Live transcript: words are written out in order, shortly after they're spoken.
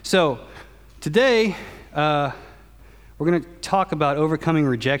So today, we're going to talk about overcoming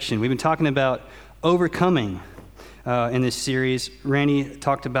rejection. We've been talking about overcoming in this series. Randy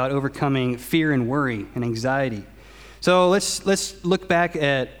talked about overcoming fear and worry and anxiety. So let's look back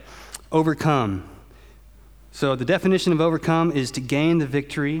at overcome. So the definition of overcome is to gain the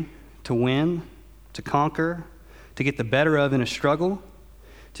victory, to win, to conquer, to get the better of in a struggle,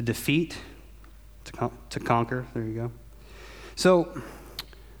 to defeat, to conquer. There you go. So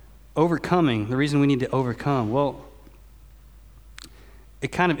overcoming, the reason we need to overcome, well, it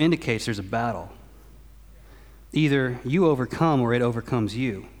kind of indicates there's a battle. Either you overcome or it overcomes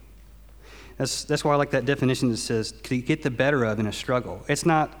you. That's why I like that definition that says to get the better of in a struggle. It's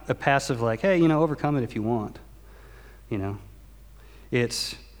not a passive like, hey, overcome it if you want.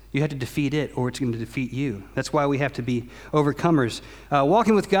 It's you have to defeat it or it's going to defeat you. That's why we have to be overcomers.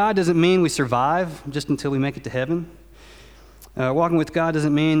 Walking with God doesn't mean we survive just until we make it to heaven. Walking with God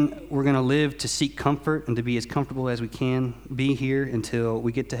doesn't mean we're going to live to seek comfort and to be as comfortable as we can be here until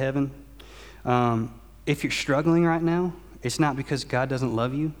we get to heaven. If you're struggling right now, it's not because God doesn't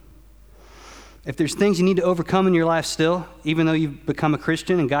love you. If there's things you need to overcome in your life still, even though you've become a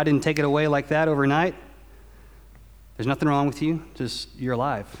Christian and God didn't take it away like that overnight, there's nothing wrong with you. Just you're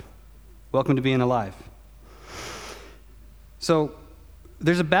alive. Welcome to being alive. So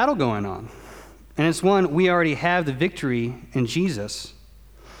there's a battle going on. And it's one, we already have the victory in Jesus,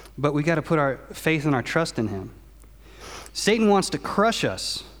 but we got to put our faith and our trust in him. Satan wants to crush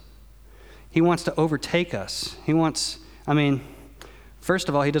us. He wants to overtake us. First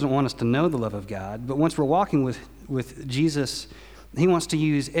of all, he doesn't want us to know the love of God, but once we're walking with Jesus, he wants to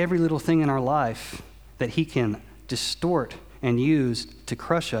use every little thing in our life that he can distort and use to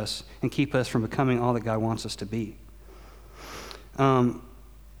crush us and keep us from becoming all that God wants us to be.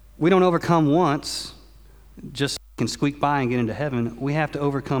 We don't overcome once just so we can squeak by and get into heaven. We have to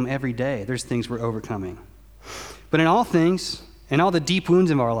overcome every day. There's things we're overcoming. But in all things, in all the deep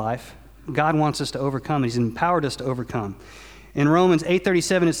wounds of our life, God wants us to overcome. He's empowered us to overcome. In Romans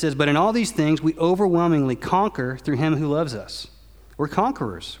 8:37 it says, "But in all these things we overwhelmingly conquer through him who loves us." We're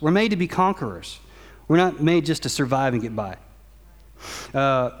conquerors. We're made to be conquerors. We're not made just to survive and get by.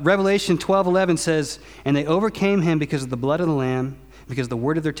 Revelation 12:11 says, "And they overcame him because of the blood of the Lamb, because of the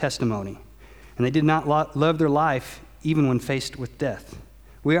word of their testimony. And they did not love their life even when faced with death."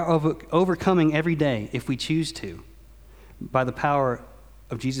 We are overcoming every day if we choose to by the power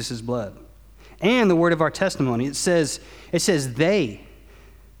of Jesus' blood. And the word of our testimony. It says they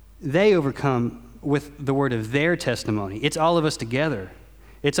overcome with the word of their testimony. It's all of us together.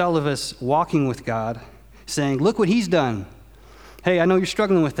 It's all of us walking with God, saying, look what he's done. Hey, I know you're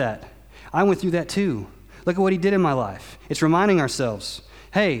struggling with that. I went through that too. Look at what he did in my life. It's reminding ourselves,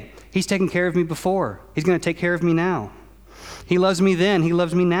 hey, he's taken care of me before. He's going to take care of me now. He loves me then. He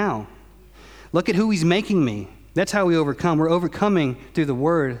loves me now. Look at who he's making me. That's how we overcome. We're overcoming through the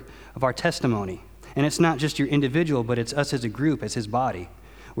word of our testimony. And it's not just your individual, but it's us as a group, as his body.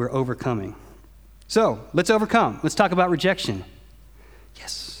 We're overcoming. So let's overcome. Let's talk about rejection.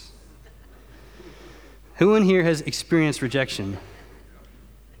 Yes. Who in here has experienced rejection?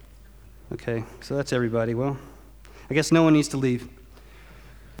 Okay, so that's everybody. Well, I guess no one needs to leave.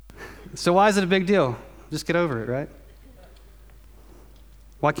 So why is it a big deal? Just get over it, right?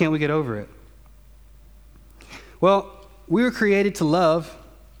 Why can't we get over it? Well, we were created to love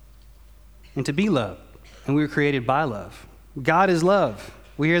and to be loved, and we were created by love. God is love.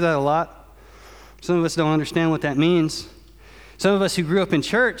 We hear that a lot. Some of us don't understand what that means. Some of us who grew up in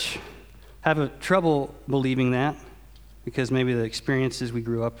church have trouble believing that because maybe the experiences we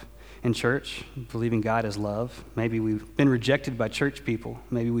grew up in church, believing God is love. Maybe we've been rejected by church people.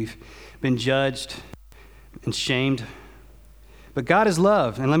 Maybe we've been judged and shamed. But God is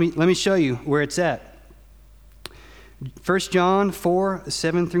love, and let me show you where it's at. 1 John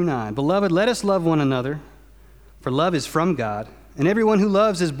 4:7-9. "Beloved, let us love one another, for love is from God, and everyone who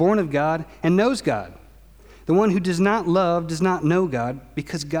loves is born of God and knows God. The one who does not love does not know God,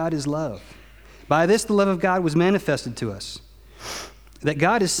 because God is love. By this the love of God was manifested to us, that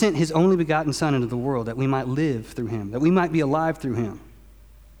God has sent his only begotten Son into the world, that we might live through him, that we might be alive through him."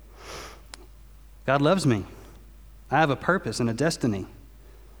 God loves me. I have a purpose and a destiny.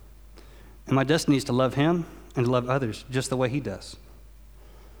 And my destiny is to love him and to love others just the way he does.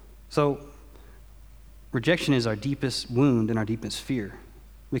 So rejection is our deepest wound and our deepest fear,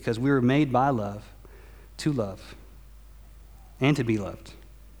 because we were made by love to love and to be loved.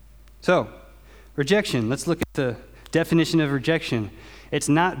 So rejection, let's look at the definition of rejection. It's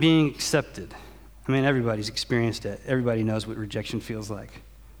not being accepted. Everybody's experienced it. Everybody knows what rejection feels like.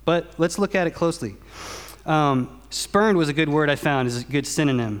 But let's look at it closely. Spurned was a good word I found, is a good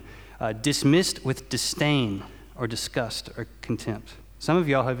synonym. Dismissed with disdain or disgust or contempt. Some of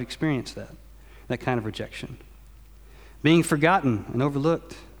y'all have experienced that kind of rejection. Being forgotten and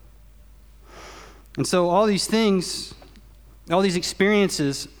overlooked. And so all these things, all these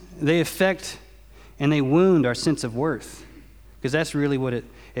experiences, they affect and they wound our sense of worth. Because that's really what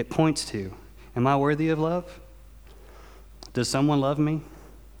it points to. Am I worthy of love? Does someone love me?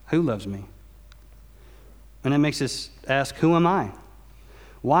 Who loves me? And that makes us ask, who am I?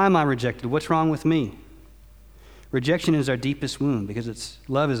 Why am I rejected? What's wrong with me? Rejection is our deepest wound because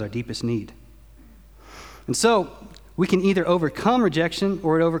love is our deepest need. And so we can either overcome rejection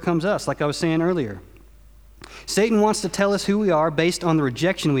or it overcomes us, like I was saying earlier. Satan wants to tell us who we are based on the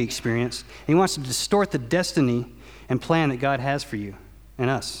rejection we experience. And he wants to distort the destiny and plan that God has for you and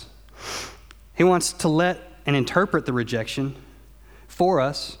us. He wants to let and interpret the rejection for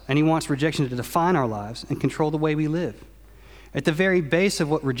us, and he wants rejection to define our lives and control the way we live. At the very base of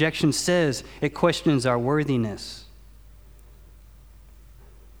what rejection says, it questions our worthiness.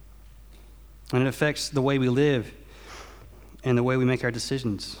 And it affects the way we live and the way we make our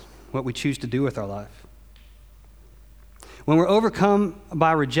decisions, what we choose to do with our life. When we're overcome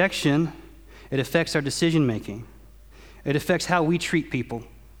by rejection, it affects our decision making. It affects how we treat people.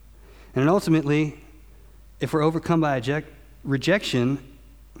 And ultimately, if we're overcome by rejection,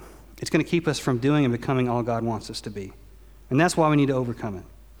 it's going to keep us from doing and becoming all God wants us to be. And that's why we need to overcome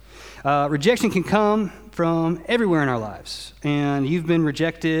it. Rejection can come from everywhere in our lives. And you've been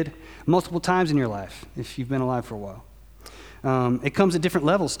rejected multiple times in your life if you've been alive for a while. It comes at different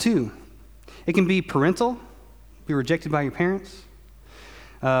levels too. It can be parental, be rejected by your parents.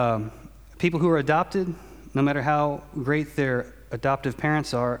 People who are adopted, no matter how great their adoptive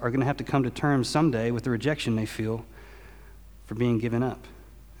parents are going to have to come to terms someday with the rejection they feel for being given up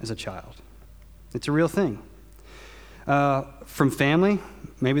as a child. It's a real thing. From family,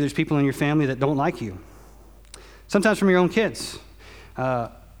 maybe there's people in your family that don't like you. Sometimes from your own kids.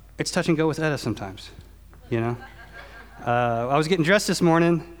 It's touch and go with Etta sometimes, you know. I was getting dressed this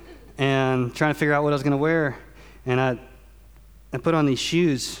morning and trying to figure out what I was going to wear, and I put on these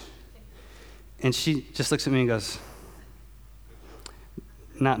shoes, and she just looks at me and goes,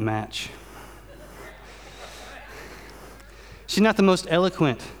 "Not match." She's not the most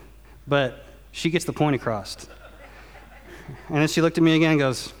eloquent, but she gets the point across. And then she looked at me again and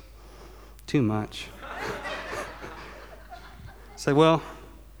goes, "Too much." I said, well,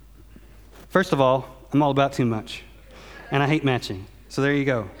 first of all, I'm all about too much. And I hate matching. So there you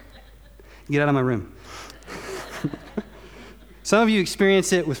go. Get out of my room. Some of you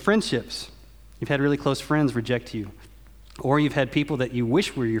experience it with friendships. You've had really close friends reject you. Or you've had people that you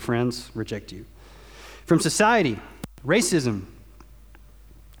wish were your friends reject you. From society, racism,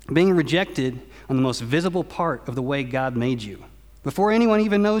 being rejected on the most visible part of the way God made you. Before anyone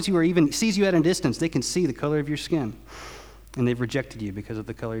even knows you or even sees you at a distance, they can see the color of your skin. And they've rejected you because of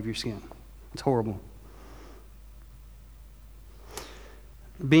the color of your skin. It's horrible.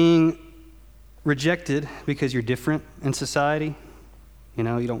 Being rejected because you're different in society. You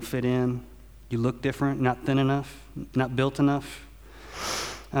know, you don't fit in. You look different, not thin enough, not built enough.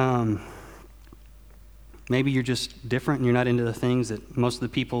 Maybe you're just different and you're not into the things that most of the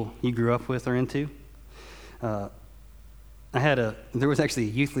people you grew up with are into. There was actually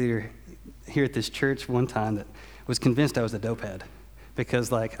a youth leader here at this church one time that was convinced I was a dopehead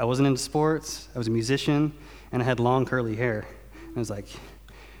because, like, I wasn't into sports, I was a musician, and I had long curly hair. And I was like,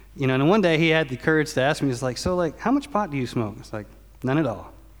 you know, and one day he had the courage to ask me, he's like, so, like, how much pot do you smoke? It's like, none at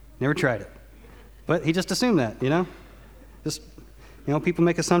all. Never tried it. But he just assumed that, you know? Just, you know, people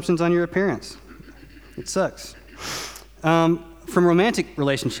make assumptions on your appearance. It sucks. From romantic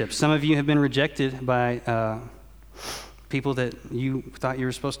relationships, some of you have been rejected by people that you thought you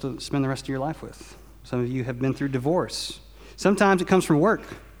were supposed to spend the rest of your life with. Some of you have been through divorce. Sometimes it comes from work.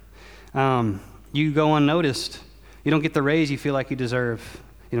 You go unnoticed. You don't get the raise you feel like you deserve.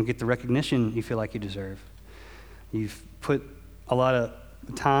 You don't get the recognition you feel like you deserve. You've put a lot of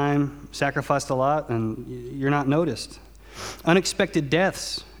time, sacrificed a lot, and you're not noticed. Unexpected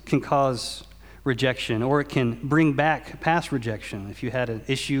deaths can cause rejection, or it can bring back past rejection. If you had an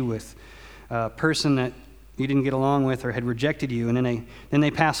issue with a person that you didn't get along with or had rejected you, and then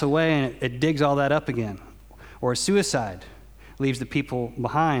they pass away, and it digs all that up again. Or a suicide leaves the people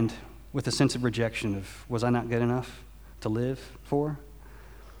behind with a sense of rejection of, was I not good enough to live for?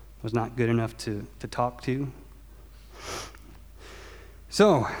 Was not good enough to talk to?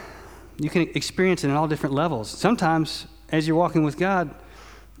 So, you can experience it in all different levels. Sometimes, as you're walking with God,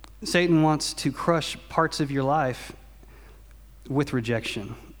 Satan wants to crush parts of your life with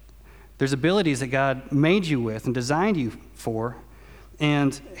rejection. There's abilities that God made you with and designed you for,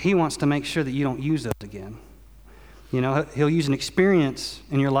 and he wants to make sure that you don't use those again. He'll use an experience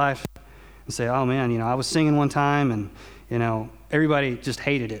in your life and say, oh man, I was singing one time and, everybody just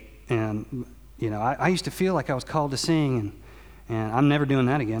hated it. And, I used to feel like I was called to sing and I'm never doing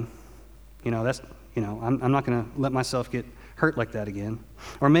that again. I'm not going to let myself get hurt like that again.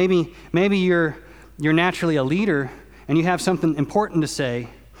 Or maybe you're naturally a leader and you have something important to say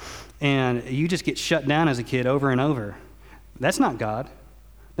and you just get shut down as a kid over and over. That's not God.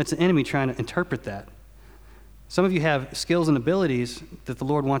 That's the enemy trying to interpret that. Some of you have skills and abilities that the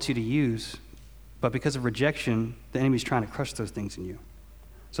Lord wants you to use, but because of rejection, the enemy's trying to crush those things in you.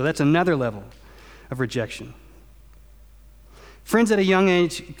 So that's another level of rejection. Friends at a young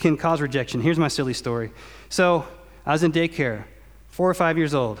age can cause rejection. Here's my silly story. So I was in daycare, 4 or 5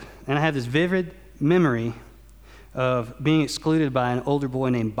 years old, and I have this vivid memory of being excluded by an older boy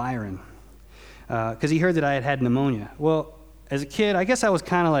named Byron because he heard that I had pneumonia. Well, as a kid, I guess I was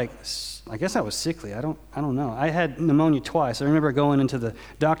kind of I was sickly. I don't know. I had pneumonia twice. I remember going into the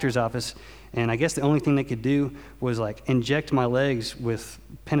doctor's office, and I guess the only thing they could do was inject my legs with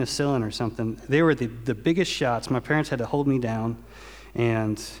penicillin or something. They were the biggest shots. My parents had to hold me down,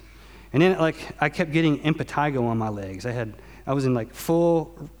 and then I kept getting impetigo on my legs. I was in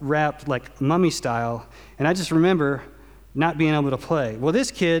full wrapped mummy style, and I just remember not being able to play. Well, this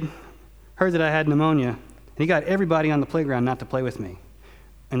kid heard that I had pneumonia, and he got everybody on the playground not to play with me.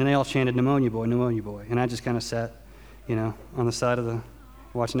 And then they all chanted, pneumonia boy, pneumonia boy. And I just kind of sat, on the side of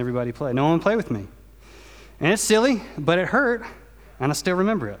watching everybody play. No one would play with me. And it's silly, but it hurt, and I still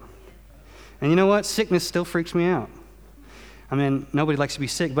remember it. And you know what? Sickness still freaks me out. I mean, nobody likes to be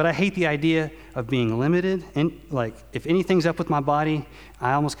sick, but I hate the idea of being limited. And if anything's up with my body,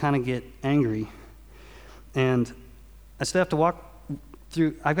 I almost kind of get angry. And I still have to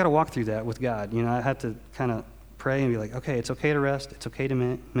I've got to walk through that with God. I have to kind of pray and be like, okay, it's okay to rest. It's okay to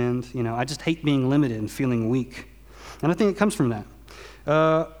mend. I just hate being limited and feeling weak. And I think it comes from that.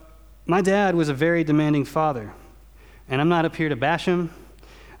 My dad was a very demanding father, and I'm not up here to bash him.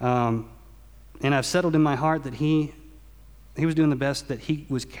 And I've settled in my heart that he was doing the best that he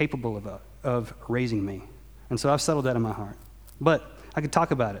was capable of raising me. And so I've settled that in my heart. But I could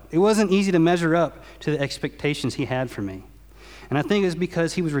talk about it. It wasn't easy to measure up to the expectations he had for me. And I think it's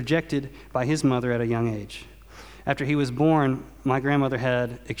because he was rejected by his mother at a young age. After he was born, my grandmother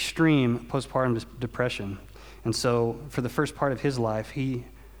had extreme postpartum depression. And so for the first part of his life, he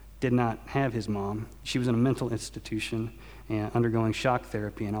did not have his mom. She was in a mental institution and undergoing shock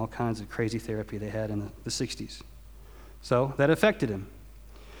therapy and all kinds of crazy therapy they had in the 60s. So that affected him.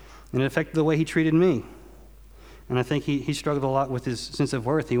 And it affected the way he treated me. And I think he struggled a lot with his sense of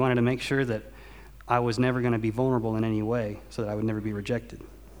worth. He wanted to make sure that I was never going to be vulnerable in any way so that I would never be rejected.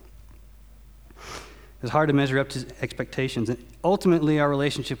 It was hard to measure up to expectations. And ultimately, our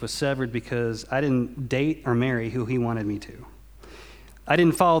relationship was severed because I didn't date or marry who he wanted me to. I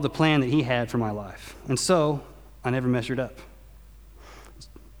didn't follow the plan that he had for my life. And so I never measured up.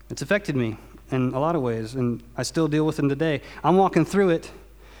 It's affected me in a lot of ways, and I still deal with them today. I'm walking through it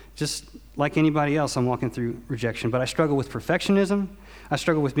just like anybody else. I'm walking through rejection, but I struggle with perfectionism. I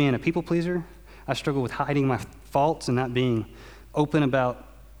struggle with being a people pleaser. I struggle with hiding my faults and not being open about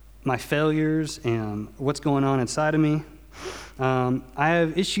my failures and what's going on inside of me. I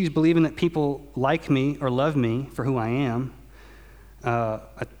have issues believing that people like me or love me for who I am.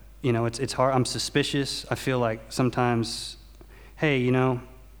 It's hard. I'm suspicious. I feel like sometimes, hey,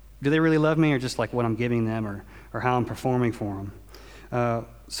 do they really love me or just what I'm giving them or how I'm performing for them?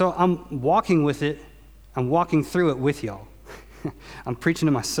 So I'm walking with it. I'm walking through it with y'all. I'm preaching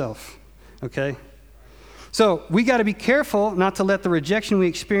to myself, okay? So we got to be careful not to let the rejection we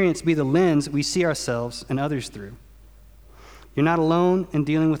experience be the lens we see ourselves and others through. You're not alone in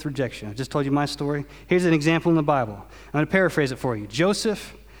dealing with rejection. I just told you my story. Here's an example in the Bible. I'm going to paraphrase it for you.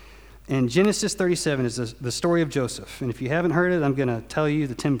 Joseph in Genesis 37 is the story of Joseph. And if you haven't heard it, I'm going to tell you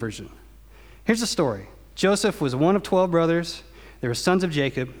the Tim version. Here's the story. Joseph was one of 12 brothers. They were sons of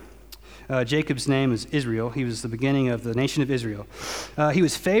Jacob. Jacob's name is Israel. He was the beginning of the nation of Israel. He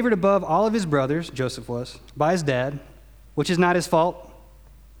was favored above all of his brothers, Joseph was, by his dad, which is not his fault.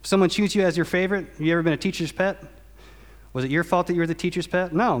 If someone chooses you as your favorite, have you ever been a teacher's pet? Was it your fault that you were the teacher's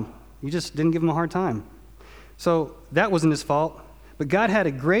pet? No, you just didn't give him a hard time. So that wasn't his fault. But God had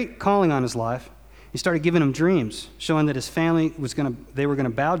a great calling on his life. He started giving him dreams, showing that his family they were going to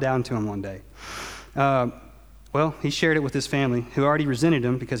bow down to him one day. Well, he shared it with his family, who already resented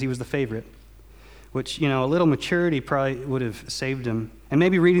him because he was the favorite, which, a little maturity probably would have saved him. And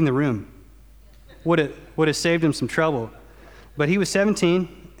maybe reading the room would have saved him some trouble. But he was 17,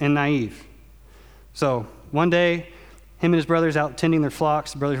 and naive. So one day, him and his brothers out tending their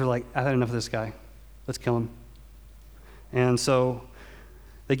flocks. The brothers were like, I've had enough of this guy. Let's kill him. And so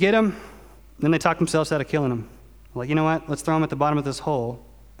they get him, then they talk themselves out of killing him. Like, you know what? Let's throw him at the bottom of this hole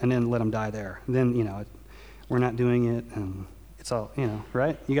and then let him die there. And then, we're not doing it, and it's all,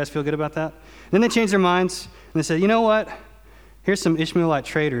 right? You guys feel good about that? Then they change their minds, and they say, you know what? Here's some Ishmaelite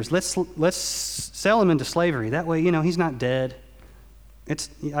traders. Let's sell him into slavery. That way, he's not dead.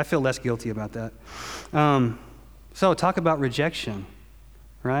 I feel less guilty about that. So talk about rejection,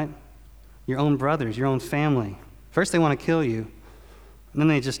 right? Your own brothers, your own family. First they want to kill you, and then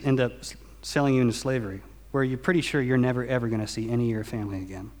they just end up selling you into slavery, where you're pretty sure you're never, ever going to see any of your family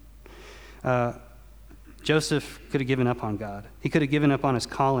again. Joseph could have given up on God. He could have given up on his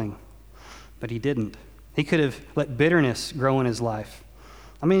calling, but he didn't. He could have let bitterness grow in his life.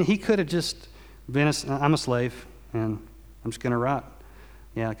 He could have just been, I'm a slave, and I'm just going to rot.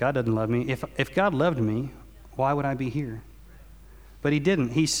 Yeah, God doesn't love me. If God loved me, why would I be here? But he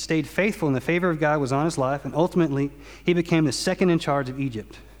didn't. He stayed faithful, and the favor of God was on his life, and ultimately, he became the second in charge of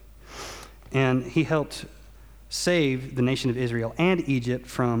Egypt. And he helped save the nation of Israel and Egypt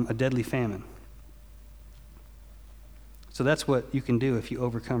from a deadly famine. So that's what you can do if you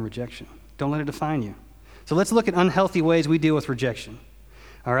overcome rejection. Don't let it define you. So let's look at unhealthy ways we deal with rejection.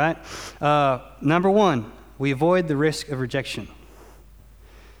 All right? Number one, we avoid the risk of rejection.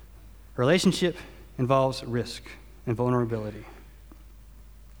 Relationship involves risk and vulnerability.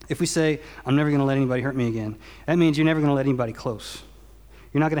 If we say, I'm never going to let anybody hurt me again, that means you're never going to let anybody close.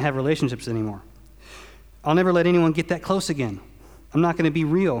 You're not going to have relationships anymore. I'll never let anyone get that close again. I'm not going to be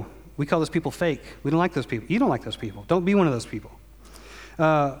real. We call those people fake. We don't like those people. You don't like those people. Don't be one of those people.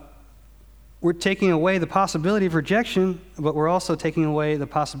 We're taking away the possibility of rejection, but we're also taking away the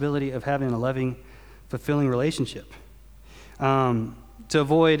possibility of having a loving, fulfilling relationship. To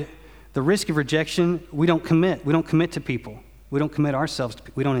avoid the risk of rejection, we don't commit. We don't commit to people. We don't commit ourselves.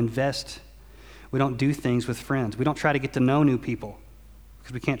 We don't invest. We don't do things with friends. We don't try to get to know new people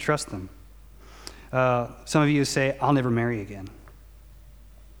because we can't trust them. Some of you say, I'll never marry again.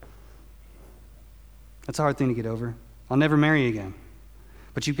 That's a hard thing to get over. I'll never marry again.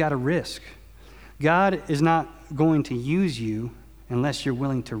 But you've got a risk. God is not going to use you unless you're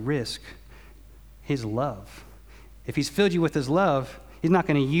willing to risk his love. If he's filled you with his love, he's not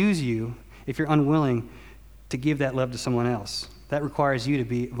going to use you if you're unwilling to give that love to someone else. That requires you to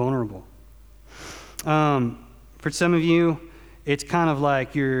be vulnerable. For some of you, it's kind of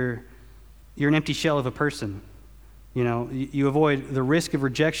like you're an empty shell of a person. You avoid the risk of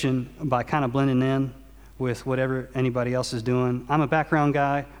rejection by kind of blending in with whatever anybody else is doing. I'm a background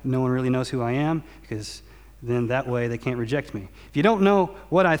guy. No one really knows who I am because then that way they can't reject me. If you don't know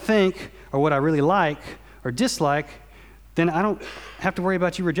what I think or what I really like or dislike, then I don't have to worry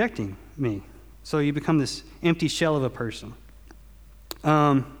about you rejecting me. So you become this empty shell of a person.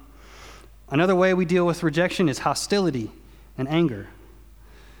 Another way we deal with rejection is hostility and anger.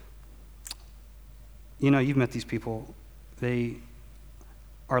 You've met these people. They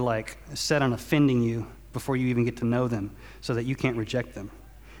are like set on offending you before you even get to know them so that you can't reject them.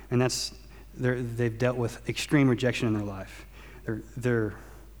 And they've dealt with extreme rejection in their life.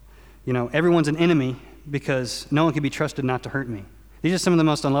 Everyone's an enemy because no one can be trusted not to hurt me. These are some of the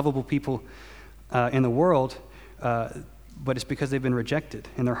most unlovable people in the world, but it's because they've been rejected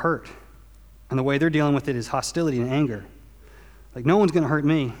and they're hurt. And the way they're dealing with it is hostility and anger. Like, no one's going to hurt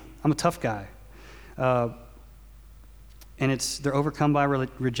me. I'm a tough guy. And they're overcome by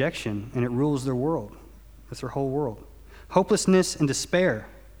rejection, and it rules their world. That's their whole world. Hopelessness and despair.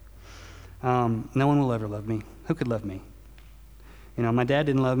 No one will ever love me. Who could love me? My dad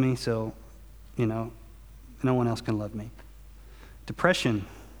didn't love me, so, no one else can love me. Depression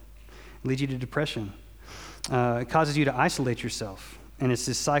leads you to depression. It causes you to isolate yourself. And it's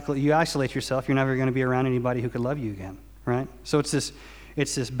this cycle. You isolate yourself, you're never going to be around anybody who could love you again, right? So it's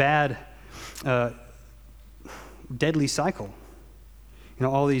this bad, deadly cycle.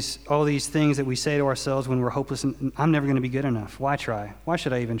 All these things that we say to ourselves when we're hopeless, and I'm never going to be good enough. Why try? Why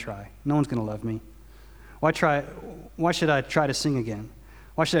should I even try? No one's going to love me. Why try? Why should I try to sing again?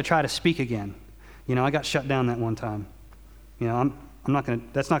 Why should I try to speak again? I got shut down that one time. I'm not going to.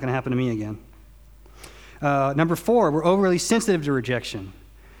 That's not going to happen to me again. Number 4, we're overly sensitive to rejection.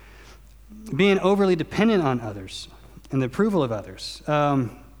 Being overly dependent on others and the approval of others.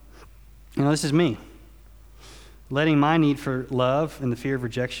 This is me. Letting my need for love and the fear of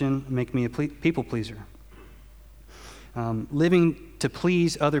rejection make me a people pleaser. Living to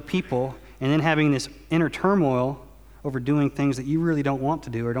please other people and then having this inner turmoil over doing things that you really don't want to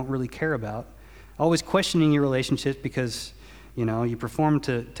do or don't really care about. Always questioning your relationships because You perform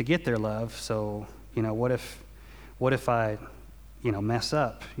to get their love, so, what if I, mess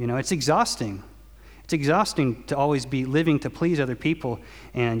up? It's exhausting. It's exhausting to always be living to please other people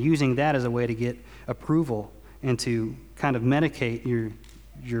and using that as a way to get approval and to kind of medicate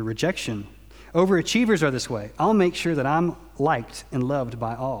your rejection. Overachievers are this way. I'll make sure that I'm liked and loved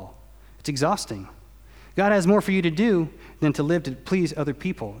by all. It's exhausting. God has more for you to do than to live to please other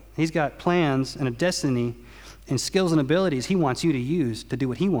people. He's got plans and a destiny and skills and abilities he wants you to use to do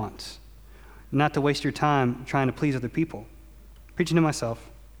what he wants, not to waste your time trying to please other people. Preaching to myself.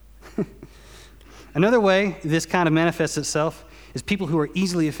 Another way this kind of manifests itself is people who are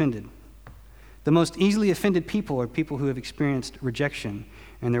easily offended. The most easily offended people are people who have experienced rejection,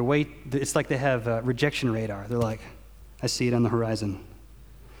 and it's like they have rejection radar. They're like, I see it on the horizon.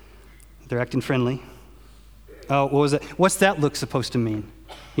 They're acting friendly. Oh, what was that? What's that look supposed to mean?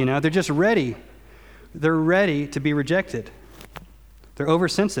 They're just ready. They're ready to be rejected. They're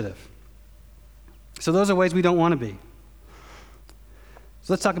oversensitive. So those are ways we don't want to be.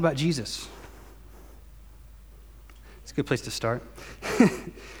 So let's talk about Jesus. It's a good place to start.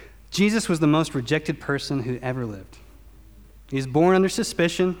 Jesus was the most rejected person who ever lived. He was born under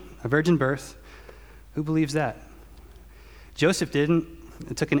suspicion, a virgin birth. Who believes that? Joseph didn't.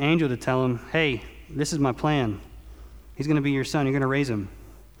 It took an angel to tell him, hey, this is my plan. He's going to be your son. You're going to raise him.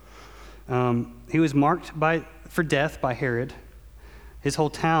 He was marked for death by Herod. His whole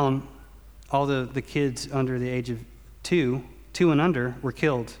town, all the kids under the age of 2 and under, were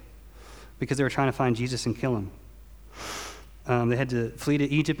killed because they were trying to find Jesus and kill him. They had to flee to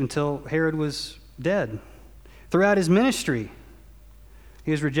Egypt until Herod was dead. Throughout his ministry,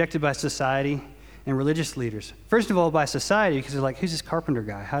 he was rejected by society and religious leaders. First of all, by society, because they're like, who's this carpenter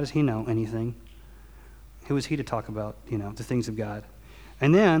guy? How does he know anything? Who is he to talk about, the things of God?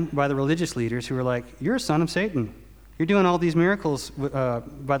 And then by the religious leaders who were like, you're a son of Satan. You're doing all these miracles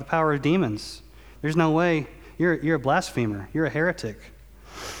by the power of demons. There's no way. You're a blasphemer. You're a heretic.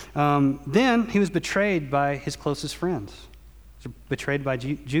 Then he was betrayed by his closest friends. Betrayed by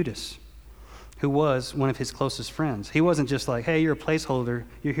Judas, who was one of his closest friends. He wasn't just like, hey, you're a placeholder.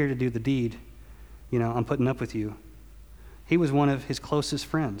 You're here to do the deed. I'm putting up with you. He was one of his closest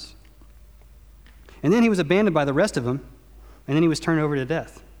friends. And then he was abandoned by the rest of them, and then he was turned over to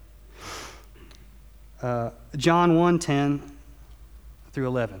death. John 1:10 through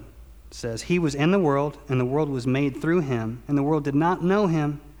 11 says, he was in the world, and the world was made through him, and the world did not know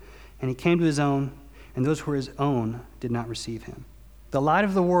him, and he came to his own, and those who were his own did not receive him. The light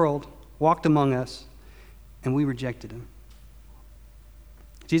of the world walked among us, and we rejected him.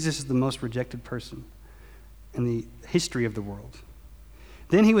 Jesus is the most rejected person in the history of the world.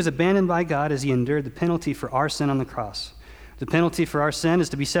 Then he was abandoned by God as he endured the penalty for our sin on the cross. The penalty for our sin is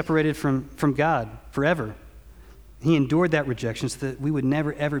to be separated from God forever. He endured that rejection so that we would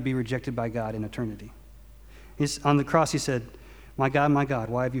never, ever be rejected by God in eternity. On the cross, he said, my God,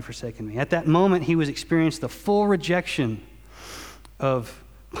 why have you forsaken me? At that moment, he was experienced the full rejection of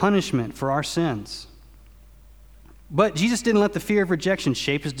punishment for our sins. But Jesus didn't let the fear of rejection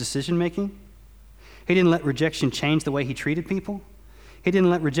shape his decision-making. He didn't let rejection change the way he treated people. He didn't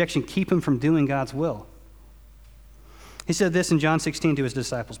let rejection keep him from doing God's will. He said this in John 16 to his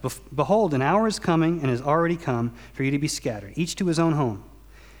disciples, behold, an hour is coming and has already come for you to be scattered, each to his own home,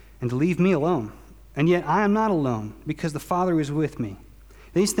 and to leave me alone. And yet I am not alone, because the Father is with me.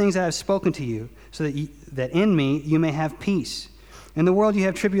 These things I have spoken to you, so that in me you may have peace. In the world you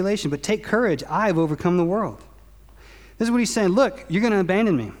have tribulation, but take courage, I have overcome the world. This is what he's saying. Look, you're going to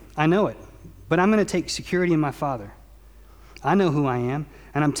abandon me. I know it. But I'm going to take security in my Father. I know who I am,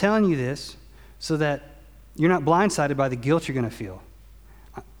 and I'm telling you this so that you're not blindsided by the guilt you're going to feel.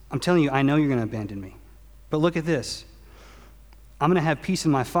 I'm telling you, I know you're going to abandon me. But look at this. I'm going to have peace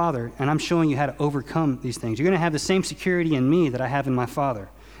in my Father, and I'm showing you how to overcome these things. You're going to have the same security in me that I have in my Father.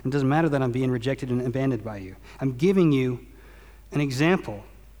 It doesn't matter that I'm being rejected and abandoned by you. I'm giving you an example.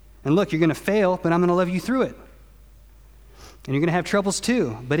 And look, you're going to fail, but I'm going to love you through it. And you're going to have troubles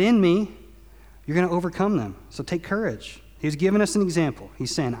too. But in me, you're going to overcome them. So take courage. He's giving us an example. He's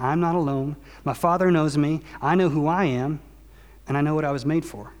saying, I'm not alone. My Father knows me. I know who I am, and I know what I was made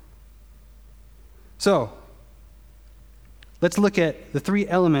for. So, let's look at the 3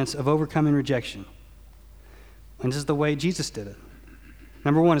 elements of overcoming rejection. And this is the way Jesus did it.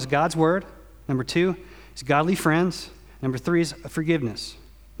 Number 1 is God's word. Number 2 is godly friends. Number 3 is forgiveness.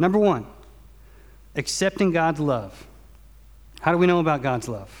 Number 1, accepting God's love. How do we know about God's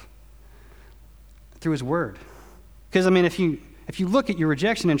love? Through his word. Because, if you look at your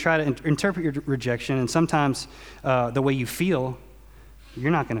rejection and try to interpret your rejection, and sometimes the way you feel,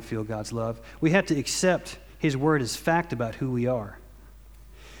 you're not going to feel God's love. We have to accept His word is fact about who we are.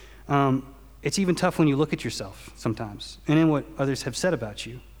 It's even tough when you look at yourself sometimes and in what others have said about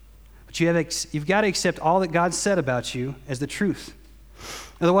you. But you've got to accept all that God said about you as the truth.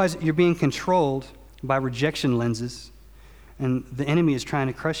 Otherwise, you're being controlled by rejection lenses, and the enemy is trying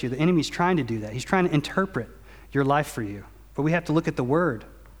to crush you. The enemy is trying to do that. He's trying to interpret your life for you. But we have to look at the word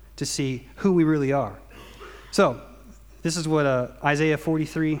to see who we really are. So, this is what Isaiah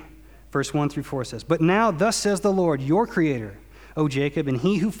 43, verse 1 through 4 says. But now, thus says the Lord, your creator, O Jacob, and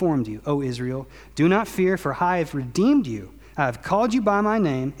he who formed you, O Israel, do not fear, for I have redeemed you. I have called you by my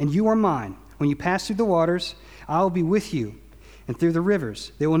name, and you are mine. When you pass through the waters, I will be with you, and through the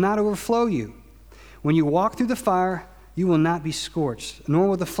rivers, they will not overflow you. When you walk through the fire, you will not be scorched, nor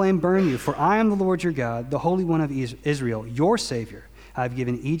will the flame burn you, for I am the Lord your God, the Holy One of Israel, your Savior. I have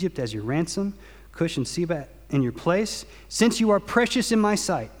given Egypt as your ransom, Cush and Seba in your place. Since you are precious in my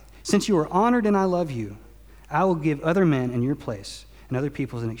sight, since you are honored and I love you, I will give other men in your place and other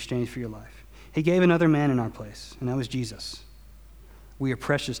peoples in exchange for your life. He gave another man in our place, and that was Jesus. We are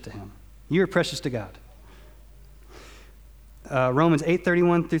precious to him. You are precious to God. Romans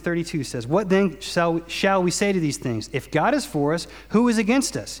 8:31 through 32 says, what then shall we say to these things? If God is for us, who is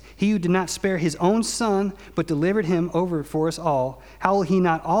against us? He who did not spare his own son, but delivered him over for us all, how will he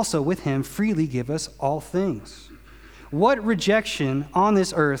not also with him freely give us all things? What rejection on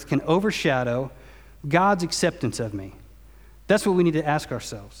this earth can overshadow God's acceptance of me? That's what we need to ask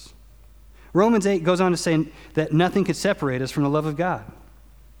ourselves. Romans 8 goes on to say that nothing could separate us from the love of God.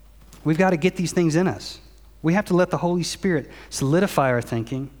 We've got to get these things in us. We have to let the Holy Spirit solidify our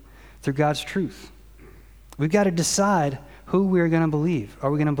thinking through God's truth. We've got to decide who we're going to believe.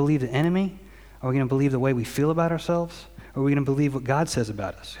 Are we going to believe the enemy? Are we going to believe the way we feel about ourselves? Or are we going to believe what God says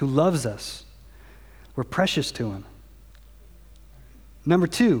about us, who loves us? We're precious to him. Number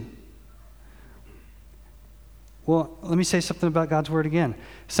 2, well, let me say something about God's word again.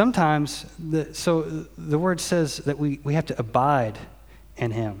 Sometimes, the word says that we have to abide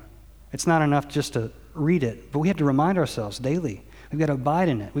in him. It's not enough just to read it, but we have to remind ourselves daily. We've got to abide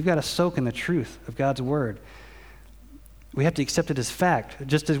in it. We've got to soak in the truth of God's word. We have to accept it as fact,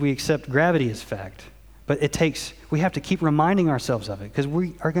 just as we accept gravity as fact. But we have to keep reminding ourselves of it, because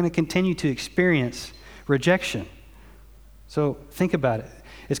we are going to continue to experience rejection. So think about it.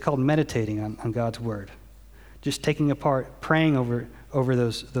 It's called meditating on God's word. Just taking apart, praying over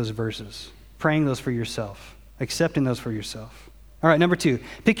those verses, praying those for yourself, accepting those for yourself. All right, number 2,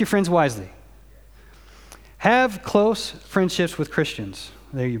 pick your friends wisely. Have close friendships with Christians.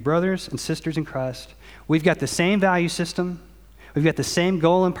 They're your brothers and sisters in Christ. We've got the same value system. We've got the same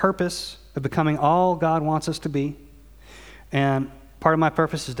goal and purpose of becoming all God wants us to be. And part of my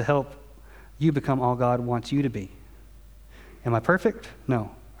purpose is to help you become all God wants you to be. Am I perfect?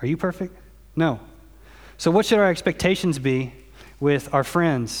 No. Are you perfect? No. So what should our expectations be with our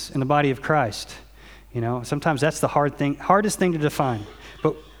friends in the body of Christ? Sometimes that's the hardest thing to define.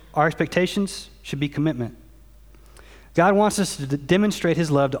 But our expectations should be commitment. God wants us to demonstrate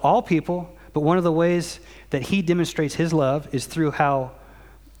his love to all people, but one of the ways that he demonstrates his love is through how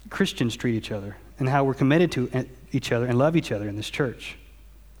Christians treat each other and how we're committed to each other and love each other in this church.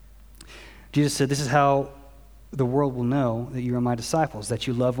 Jesus said, this is how the world will know that you are my disciples, that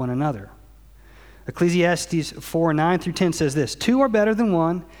you love one another. Ecclesiastes 4:9 through 10 says this, 2 are better than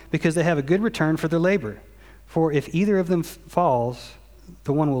one because they have a good return for their labor. For if either of them falls,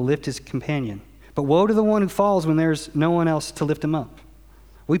 the one will lift his companion. But woe to the one who falls when there's no one else to lift him up.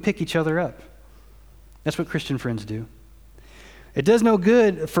 We pick each other up. That's what Christian friends do. It does no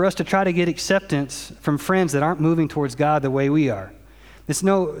good for us to try to get acceptance from friends that aren't moving towards God the way we are. There's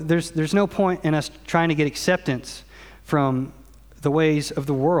no point in us trying to get acceptance from the ways of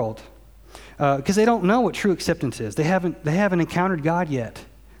the world because they don't know what true acceptance is. They haven't encountered God yet.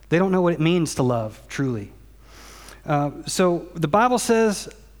 They don't know what it means to love truly. So the Bible says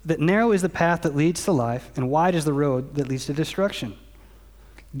that narrow is the path that leads to life, and wide is the road that leads to destruction.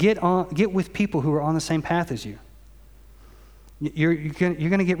 Get with people who are on the same path as you. You're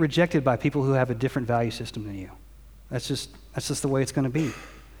going to get rejected by people who have a different value system than you. That's just the way it's going to be.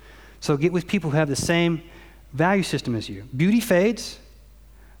 So get with people who have the same value system as you. Beauty fades,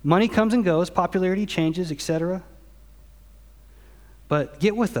 money comes and goes, popularity changes, etc. But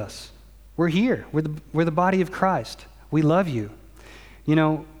get with us. We're here. We're the body of Christ. We love you.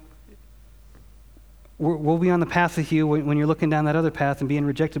 We'll be on the path with you when you're looking down that other path and being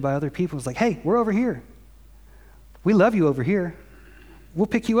rejected by other people. It's like, hey, we're over here. We love you over here. We'll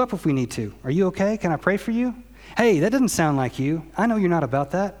pick you up if we need to. Are you okay? Can I pray for you? Hey, that doesn't sound like you. I know you're not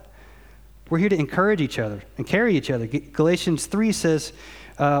about that. We're here to encourage each other and carry each other. Galatians 3 says,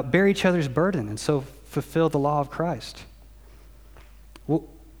 bear each other's burden and so fulfill the law of Christ.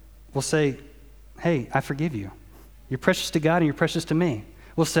 We'll say, hey, I forgive you. You're precious to God and you're precious to me.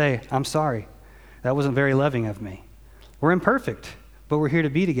 We'll say, I'm sorry. That wasn't very loving of me. We're imperfect, but we're here to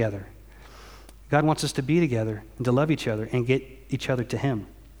be together. God wants us to be together and to love each other and get each other to him.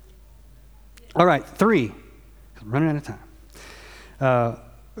 All right, 3. I'm running out of time.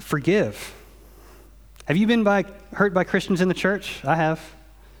 Forgive. Have you been hurt by Christians in the church? I have.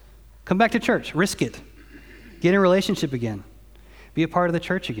 Come back to church. Risk it. Get in a relationship again. Be a part of the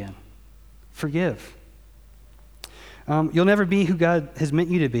church again. Forgive. You'll never be who God has meant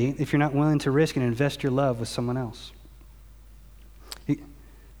you to be if you're not willing to risk and invest your love with someone else.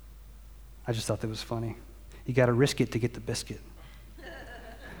 I just thought that was funny. You got to risk it to get the biscuit.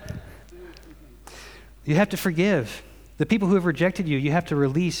 You have to forgive. The people who have rejected you, you have to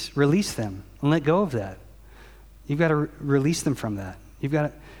release them and let go of that. You've got to release them from that. You've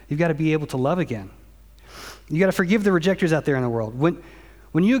got to be able to love again. You got to forgive the rejectors out there in the world.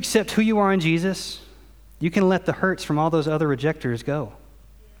 When you accept who you are in Jesus, you can let the hurts from all those other rejectors go.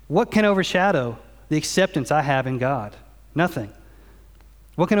 What can overshadow the acceptance I have in God? Nothing.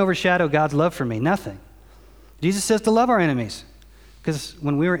 What can overshadow God's love for me? Nothing. Jesus says to love our enemies, because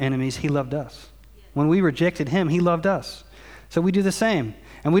when we were enemies, he loved us. When we rejected him, he loved us. So we do the same.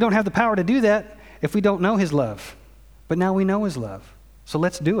 And we don't have the power to do that if we don't know his love. But now we know his love. So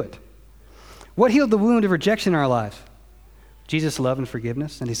let's do it. What healed the wound of rejection in our life? Jesus' love and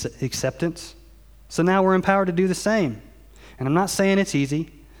forgiveness and his acceptance. So now we're empowered to do the same. And I'm not saying it's easy,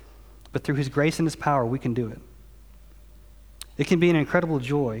 but through his grace and his power, we can do it. It can be an incredible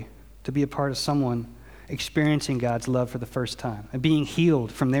joy to be a part of someone experiencing God's love for the first time and being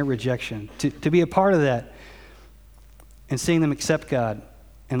healed from their rejection, to be a part of that and seeing them accept God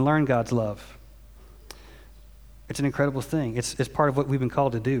and learn God's love. It's an incredible thing. It's part of what we've been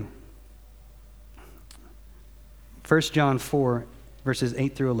called to do. 1 John 4, verses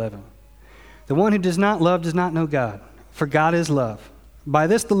 8 through 11. The one who does not love does not know God, for God is love. By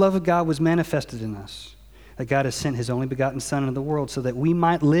this the love of God was manifested in us, that God has sent his only begotten Son into the world so that we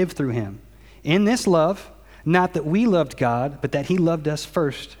might live through him. In this love, not that we loved God, but that he loved us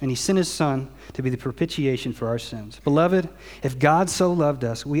first, and he sent his Son to be the propitiation for our sins. Beloved, if God so loved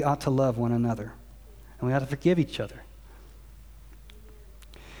us, we ought to love one another, and we ought to forgive each other.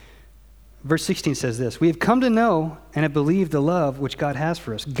 Verse 16 says this, we have come to know and have believed the love which God has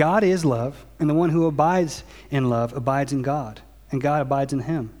for us. God is love, and the one who abides in love abides in God, and God abides in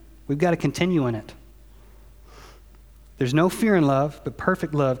him. We've got to continue in it. There's no fear in love, but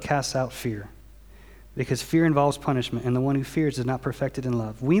perfect love casts out fear, because fear involves punishment, and the one who fears is not perfected in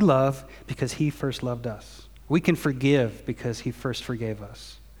love. We love because he first loved us. We can forgive because he first forgave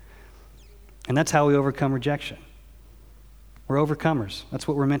us. And that's how we overcome rejection. We're overcomers. That's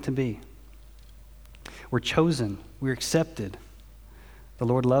what we're meant to be. We're chosen. We're accepted. The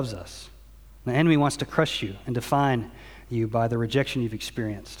Lord loves us. The enemy wants to crush you and define you by the rejection you've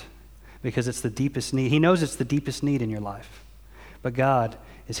experienced, because it's the deepest need. He knows it's the deepest need in your life. But God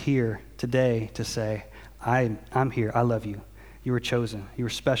is here today to say, I'm here. I love you. You were chosen. You were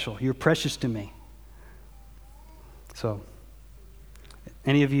special. You were precious to me. So,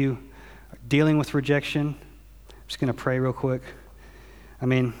 any of you dealing with rejection, I'm just going to pray real quick. I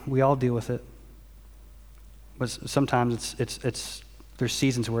mean, we all deal with it. But sometimes there's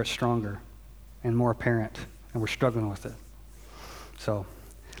seasons where it's stronger and more apparent, and we're struggling with it. So,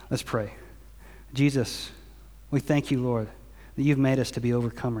 let's pray. Jesus, we thank you, Lord, that you've made us to be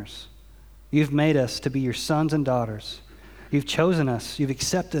overcomers. You've made us to be your sons and daughters. You've chosen us. You've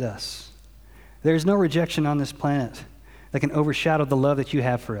accepted us. There's no rejection on this planet that can overshadow the love that you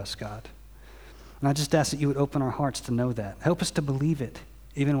have for us, God. And I just ask that you would open our hearts to know that. Help us to believe it,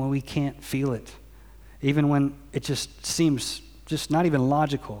 even when we can't feel it, even when it just seems just not even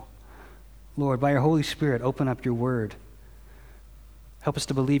logical. Lord, by your Holy Spirit, open up your word. Help us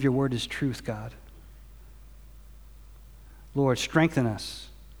to believe your word is truth, God. Lord, strengthen us.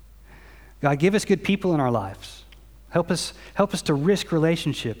 God, give us good people in our lives. Help us to risk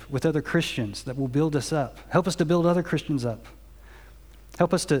relationship with other Christians that will build us up. Help us to build other Christians up.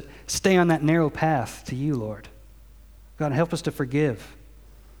 Help us to stay on that narrow path to you, Lord. God, help us to forgive.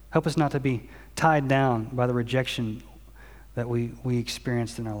 Help us not to be tied down by the rejection that we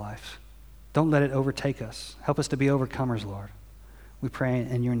experienced in our life. Don't let it overtake us. Help us to be overcomers, Lord. We pray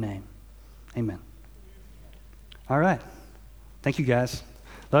in your name. Amen. All right. Thank you, guys.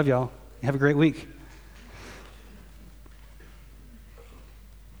 Love y'all. Have a great week.